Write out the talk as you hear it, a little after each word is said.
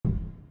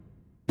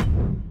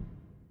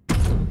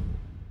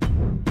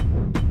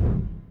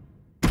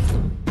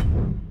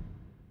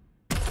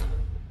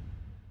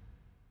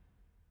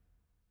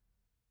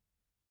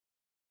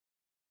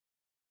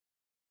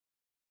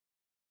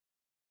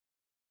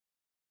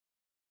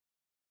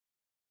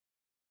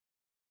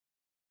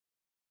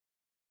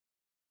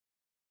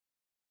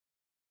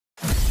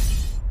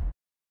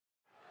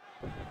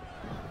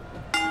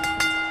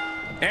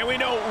And we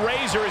know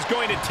Razor is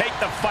going to take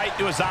the fight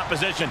to his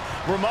opposition.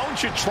 Ramon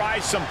should try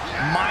some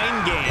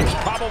mind games,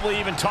 probably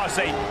even toss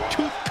a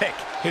toothpick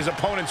his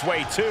opponent's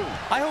way, too.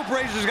 I hope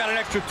Razor's got an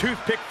extra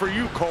toothpick for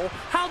you, Cole.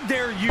 How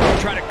dare you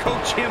try to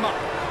coach him up?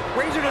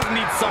 Razor doesn't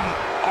need some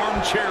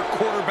armchair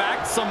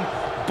quarterback, some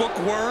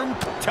bookworm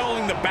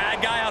telling the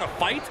bad guy how to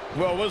fight.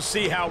 Well, we'll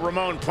see how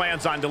Ramon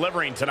plans on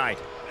delivering tonight.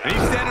 And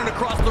he's standing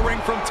across the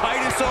ring from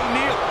Titus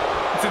O'Neil.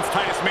 Since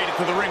Titus made it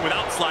to the ring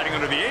without sliding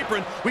under the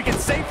apron, we can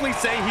safely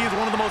say he is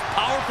one of the most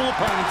powerful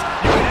opponents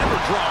you can ever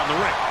draw in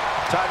the ring.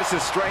 Titus'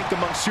 strength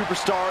among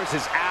superstars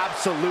is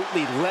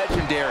absolutely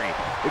legendary.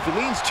 If he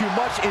leans too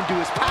much into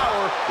his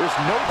power, there's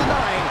no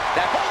denying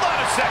that. Hold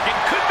on a second.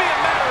 Could be a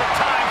matter of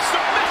time.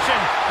 Submission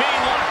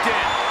being locked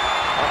in.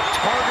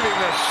 Targeting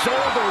the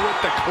shoulder with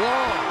the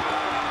claw.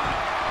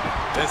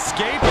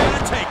 Escape and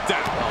a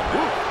takedown.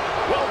 Ooh,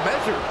 well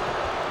measured.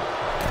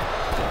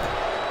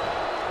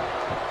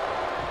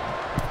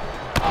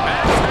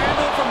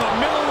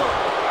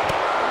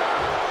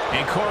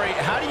 And Corey,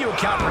 how do you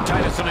account for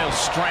Titus O'Neil's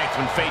strength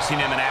when facing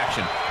him in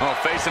action? Well,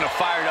 facing a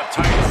fired-up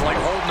Titus is like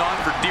holding on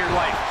for dear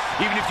life.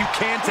 Even if you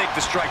can take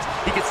the strikes,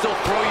 he can still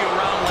throw you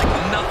around like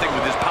nothing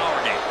with his power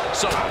game.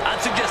 So I'd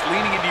suggest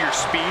leaning into your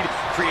speed,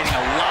 creating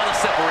a lot of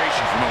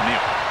separation from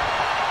O'Neil.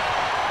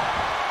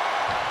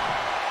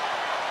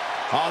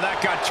 Oh,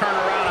 that got turned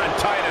around on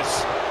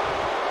Titus.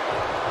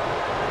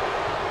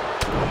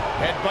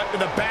 Headbutt to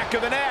the back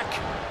of the neck.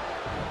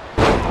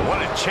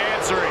 What a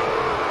chancery.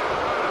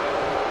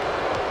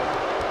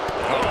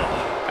 Oh,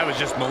 that was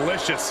just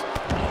malicious.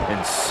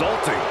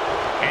 Insulting.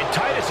 And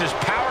Titus's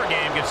power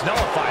game gets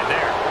nullified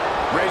there.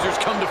 Razor's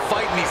come to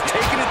fight, and he's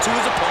taking it to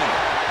his opponent.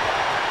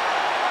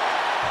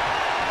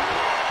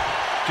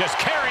 Just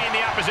carrying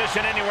the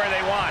opposition anywhere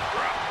they want.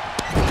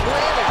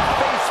 Planted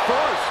face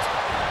first.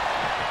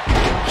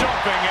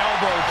 Jumping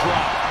elbow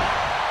drop.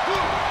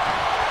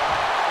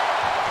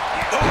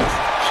 Oof,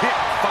 kick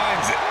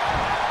finds it.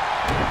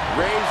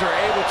 Razor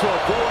able to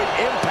avoid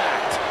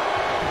impact.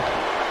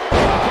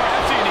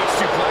 Perhaps a unique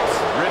suplex.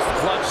 Wrist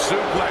clutch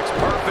suplex,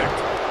 perfect.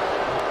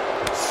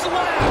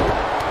 Slap.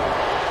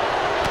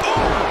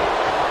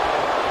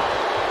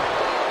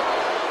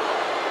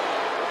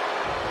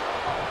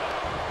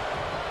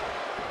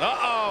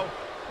 Uh-oh.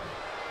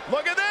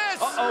 Look at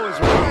this. Uh-oh is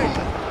right.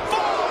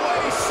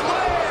 Fallaway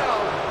slam.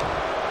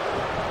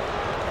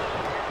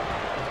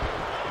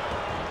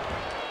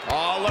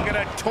 Oh, look at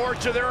a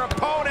torture their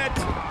opponent.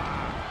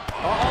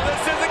 Oh, this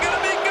isn't going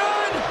to be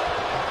good.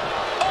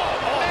 Oh,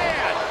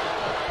 man.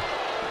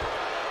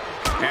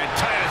 And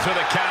Titus with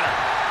a counter.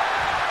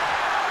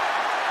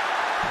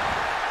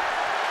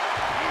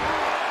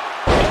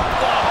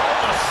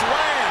 Oklahoma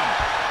slam.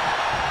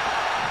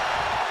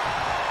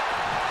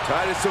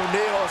 Titus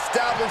O'Neil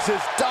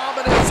establishes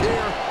dominance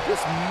here,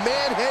 just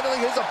manhandling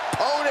his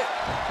opponent.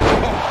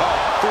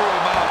 Threw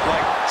him out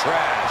like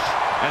trash.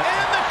 And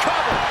the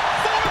cover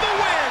for the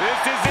win.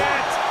 This is it.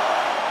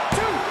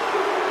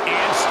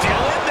 And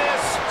still in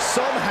this.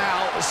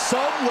 Somehow,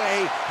 some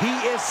way, he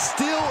is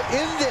still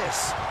in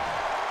this.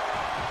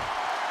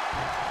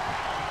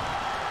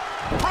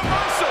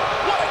 Reversal.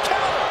 What a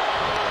counter.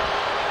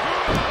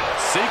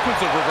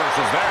 Sequence of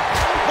reversals there.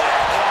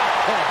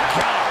 Oh,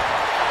 God.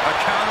 A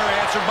counter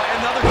answered by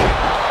another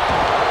counter.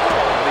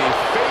 The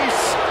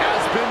face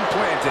has been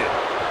planted.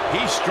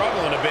 He's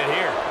struggling a bit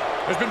here.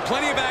 There's been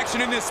plenty of action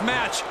in this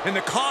match, and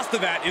the cost of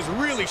that is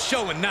really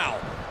showing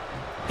now.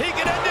 He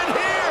can end it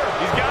here.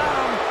 He's got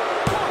him.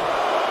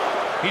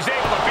 He's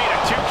able to beat a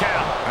 2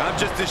 count. I'm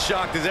just as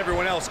shocked as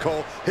everyone else,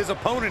 Cole, his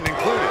opponent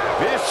included.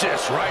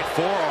 Vicious right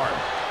forearm.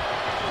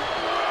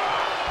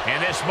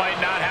 And this might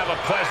not have a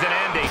pleasant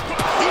ending.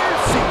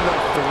 Piercing the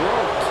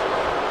throat.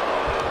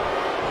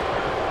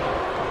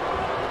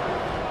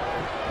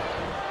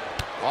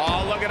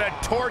 Oh, look at a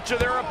torture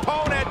their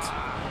opponent.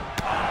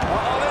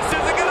 Oh, this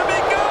isn't going to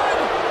be good.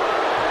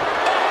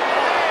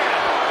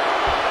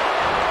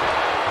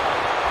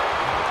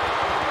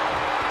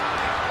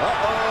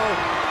 Uh-oh.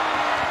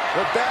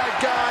 The bad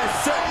guy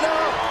setting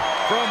up.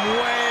 From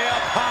way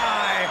up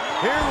high.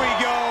 Here we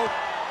go.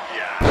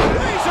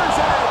 Razor's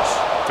edge.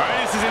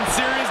 Titus is in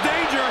serious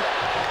danger.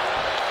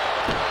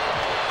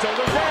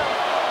 Shoulders down.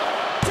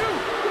 2.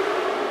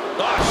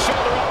 Oh,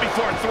 shoulder up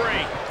before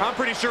 3. I'm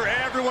pretty sure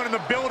everyone in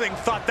the building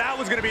thought that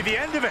was going to be the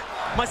end of it,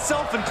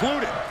 myself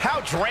included.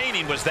 How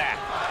draining was that?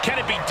 Can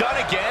it be done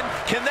again?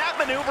 Can that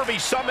maneuver be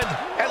summoned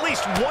at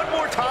least one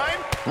more time?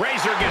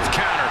 Razor gets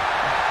countered.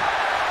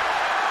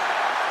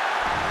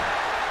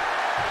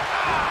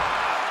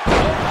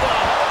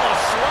 Oklahoma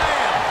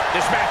slam.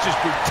 This match's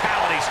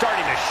brutality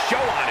starting to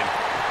show on him.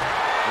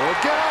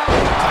 Look out.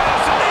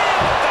 Titus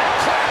O'Neil, the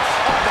clutch.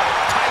 Oh, no,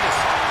 Titus.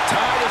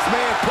 Titus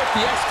may have put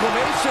the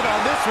exclamation on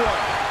this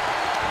one.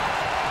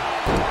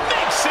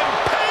 Makes him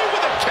pay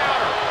with a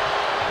counter.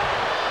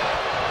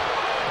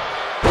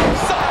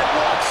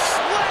 Sidewalk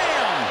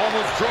slam.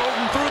 Almost drove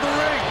him through the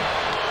ring.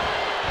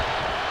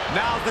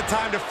 Now's the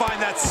time to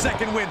find that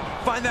second win.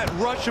 Find that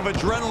rush of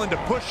adrenaline to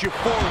push you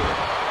forward.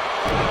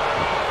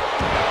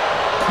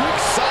 Quick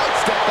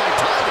sidestep by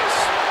Titus.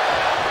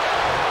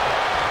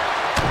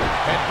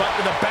 headbutt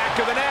to the back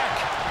of the neck.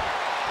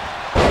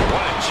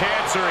 What a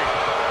chancery.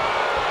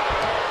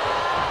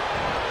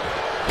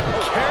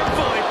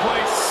 Carefully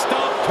placed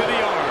stomp to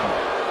the arm.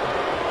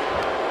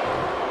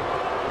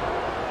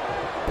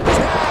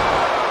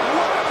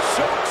 What a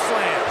choke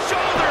slam.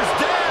 Shoulders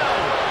down.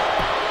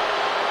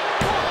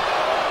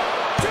 1,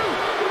 2,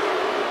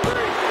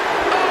 3.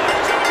 Oh,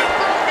 it's gonna be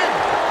broken.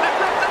 That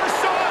ref never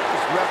saw it.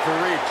 This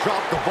referee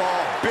dropped the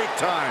ball big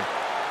time.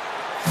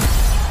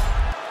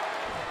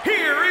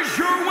 Here is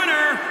your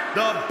winner,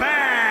 the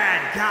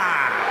bad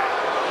guy,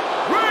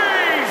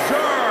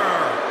 Razor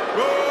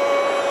Ramon!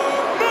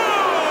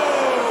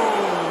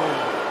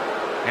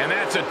 And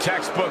that's a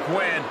textbook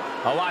win.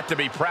 A lot to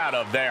be proud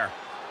of there.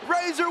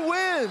 Razor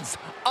wins.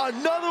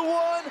 Another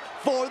one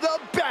for the